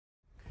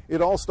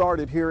It all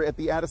started here at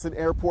the Addison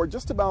Airport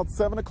just about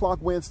 7 o'clock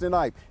Wednesday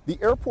night. The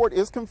airport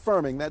is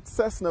confirming that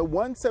Cessna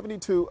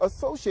 172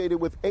 associated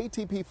with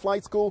ATP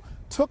Flight School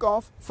took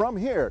off from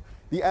here.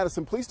 The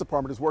Addison Police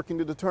Department is working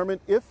to determine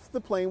if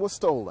the plane was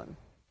stolen.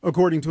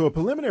 According to a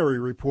preliminary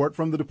report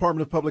from the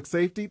Department of Public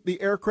Safety,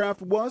 the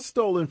aircraft was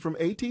stolen from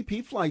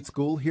ATP Flight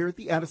School here at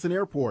the Addison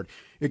Airport.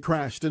 It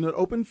crashed in an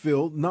open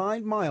field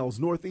 9 miles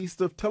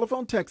northeast of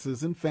Telephone,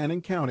 Texas in Fannin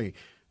County.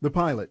 The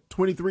pilot,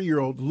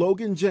 23-year-old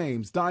Logan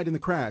James, died in the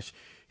crash.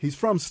 He's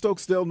from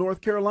Stokesdale,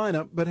 North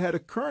Carolina, but had a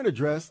current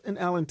address in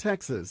Allen,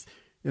 Texas.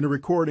 In a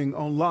recording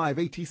on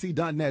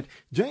liveatc.net,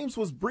 James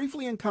was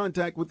briefly in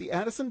contact with the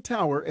Addison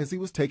Tower as he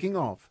was taking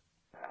off.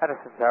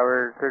 Addison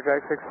Tower, Clear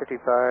Drive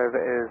 655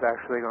 is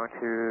actually going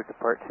to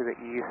depart to the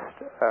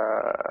east,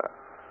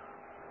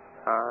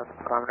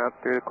 climbing up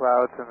through the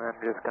clouds, and then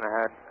just going to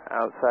head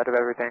outside of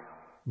everything.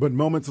 But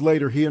moments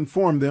later, he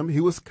informed them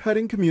he was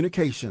cutting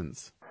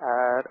communications.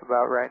 At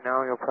about right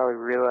now, you'll probably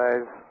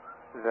realize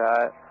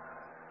that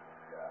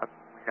I'm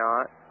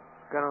not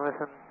going to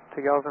listen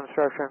to y'all's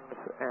instructions,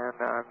 and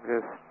I'm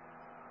just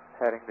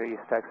heading to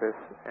East Texas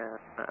in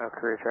a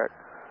career truck.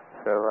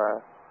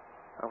 So,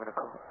 I'm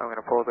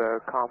gonna pull the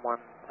COM1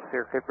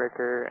 circuit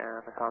breaker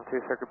and the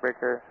COM2 circuit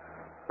breaker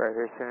right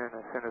here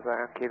as soon as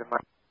I unkey the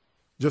mic.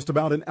 Just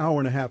about an hour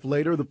and a half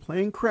later, the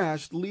plane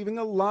crashed, leaving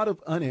a lot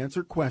of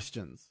unanswered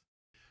questions.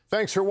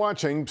 Thanks for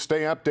watching.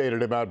 Stay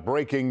updated about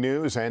breaking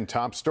news and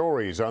top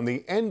stories on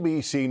the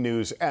NBC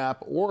News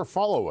app or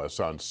follow us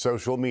on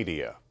social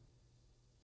media.